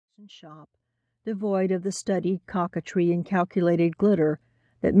medicine shop, devoid of the studied coquetry and calculated glitter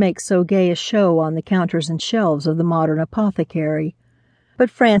that makes so gay a show on the counters and shelves of the modern apothecary.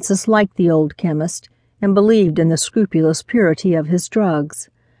 But Francis liked the old chemist and believed in the scrupulous purity of his drugs.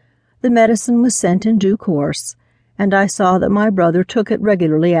 The medicine was sent in due course, and I saw that my brother took it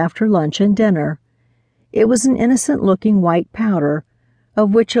regularly after lunch and dinner. It was an innocent-looking white powder,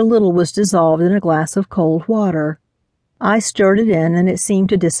 of which a little was dissolved in a glass of cold water. I stirred it in, and it seemed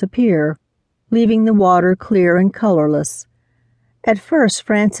to disappear, leaving the water clear and colorless. At first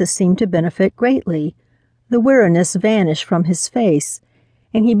Francis seemed to benefit greatly. The weariness vanished from his face,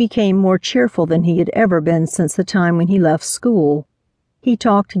 and he became more cheerful than he had ever been since the time when he left school. He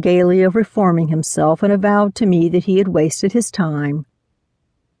talked gaily of reforming himself and avowed to me that he had wasted his time.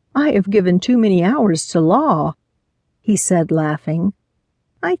 "I have given too many hours to law," he said, laughing.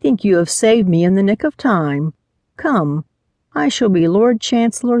 "I think you have saved me in the nick of time. Come, I shall be Lord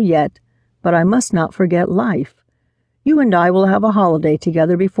Chancellor yet, but I must not forget life. You and I will have a holiday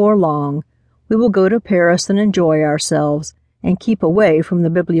together before long. We will go to Paris and enjoy ourselves, and keep away from the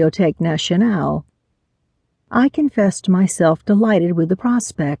Bibliothèque Nationale." I confessed myself delighted with the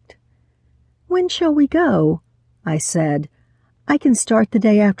prospect. "When shall we go?" I said. "I can start the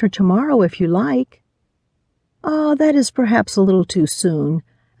day after tomorrow if you like." "Ah, that is perhaps a little too soon.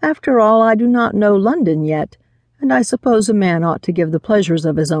 After all, I do not know London yet, and I suppose a man ought to give the pleasures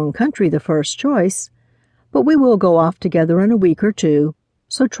of his own country the first choice. But we will go off together in a week or two,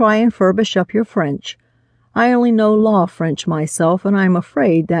 so try and furbish up your French. I only know law French myself, and I am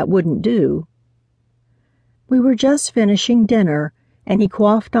afraid that wouldn't do." We were just finishing dinner, and he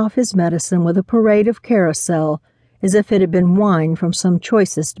quaffed off his medicine with a parade of carousel, as if it had been wine from some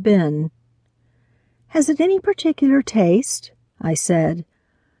choicest bin. "Has it any particular taste?" I said.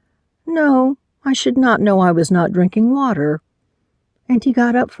 "No, I should not know I was not drinking water." And he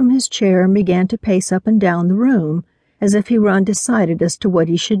got up from his chair and began to pace up and down the room, as if he were undecided as to what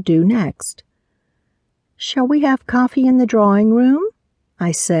he should do next. "Shall we have coffee in the drawing room?"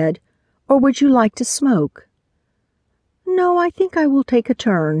 I said, "or would you like to smoke?" "No, I think I will take a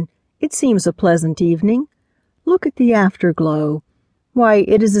turn. It seems a pleasant evening. Look at the afterglow. Why,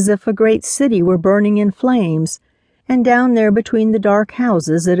 it is as if a great city were burning in flames, and down there between the dark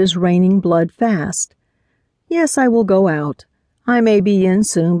houses it is raining blood fast. Yes, I will go out. I may be in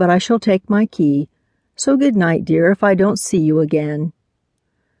soon, but I shall take my key. So good night, dear, if I don't see you again."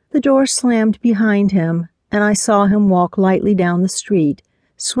 The door slammed behind him, and I saw him walk lightly down the street,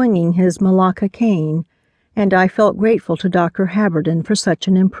 swinging his Malacca cane, and I felt grateful to Dr. Haberden for such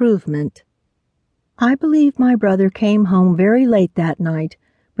an improvement. I believe my brother came home very late that night,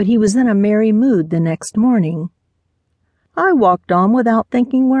 but he was in a merry mood the next morning. "I walked on without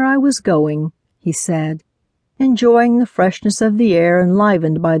thinking where I was going," he said, enjoying the freshness of the air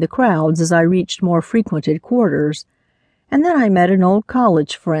enlivened by the crowds as I reached more frequented quarters. And then I met an old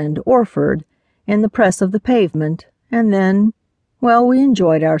college friend, Orford, in the press of the pavement, and then, well, we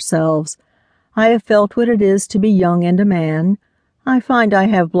enjoyed ourselves. I have felt what it is to be young and a man. I find I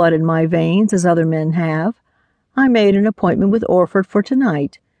have blood in my veins, as other men have. I made an appointment with Orford for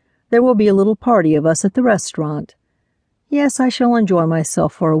tonight. There will be a little party of us at the restaurant. Yes, I shall enjoy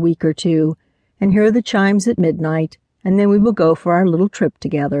myself for a week or two, and hear the chimes at midnight, and then we will go for our little trip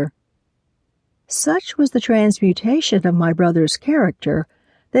together." Such was the transmutation of my brother's character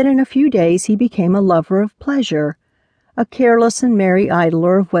that in a few days he became a lover of pleasure, a careless and merry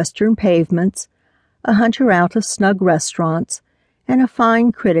idler of Western pavements, a hunter out of snug restaurants, and a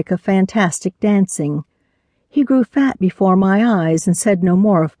fine critic of fantastic dancing. He grew fat before my eyes and said no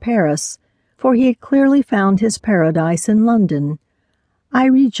more of Paris, for he had clearly found his paradise in London. I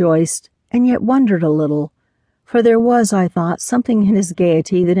rejoiced, and yet wondered a little, for there was, I thought, something in his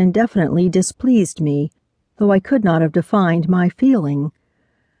gaiety that indefinitely displeased me, though I could not have defined my feeling.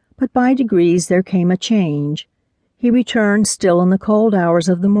 But by degrees there came a change. He returned still in the cold hours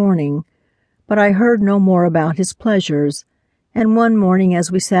of the morning, but I heard no more about his pleasures, and one morning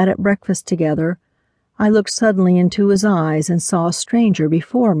as we sat at breakfast together, I looked suddenly into his eyes and saw a stranger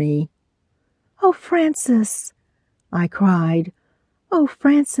before me. "Oh, Francis!" I cried. "Oh,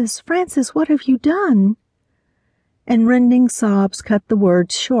 Francis, Francis, what have you done?" And rending sobs cut the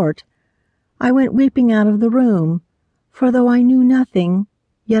words short. I went weeping out of the room, for though I knew nothing,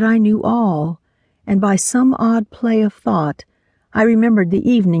 yet I knew all, and by some odd play of thought, I remembered the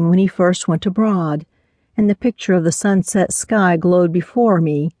evening when he first went abroad, and the picture of the sunset sky glowed before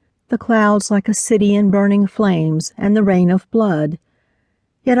me, the clouds like a city in burning flames, and the rain of blood.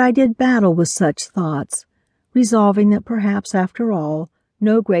 Yet I did battle with such thoughts, resolving that perhaps, after all,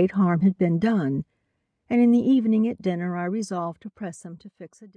 no great harm had been done, and in the evening at dinner I resolved to press him to fix a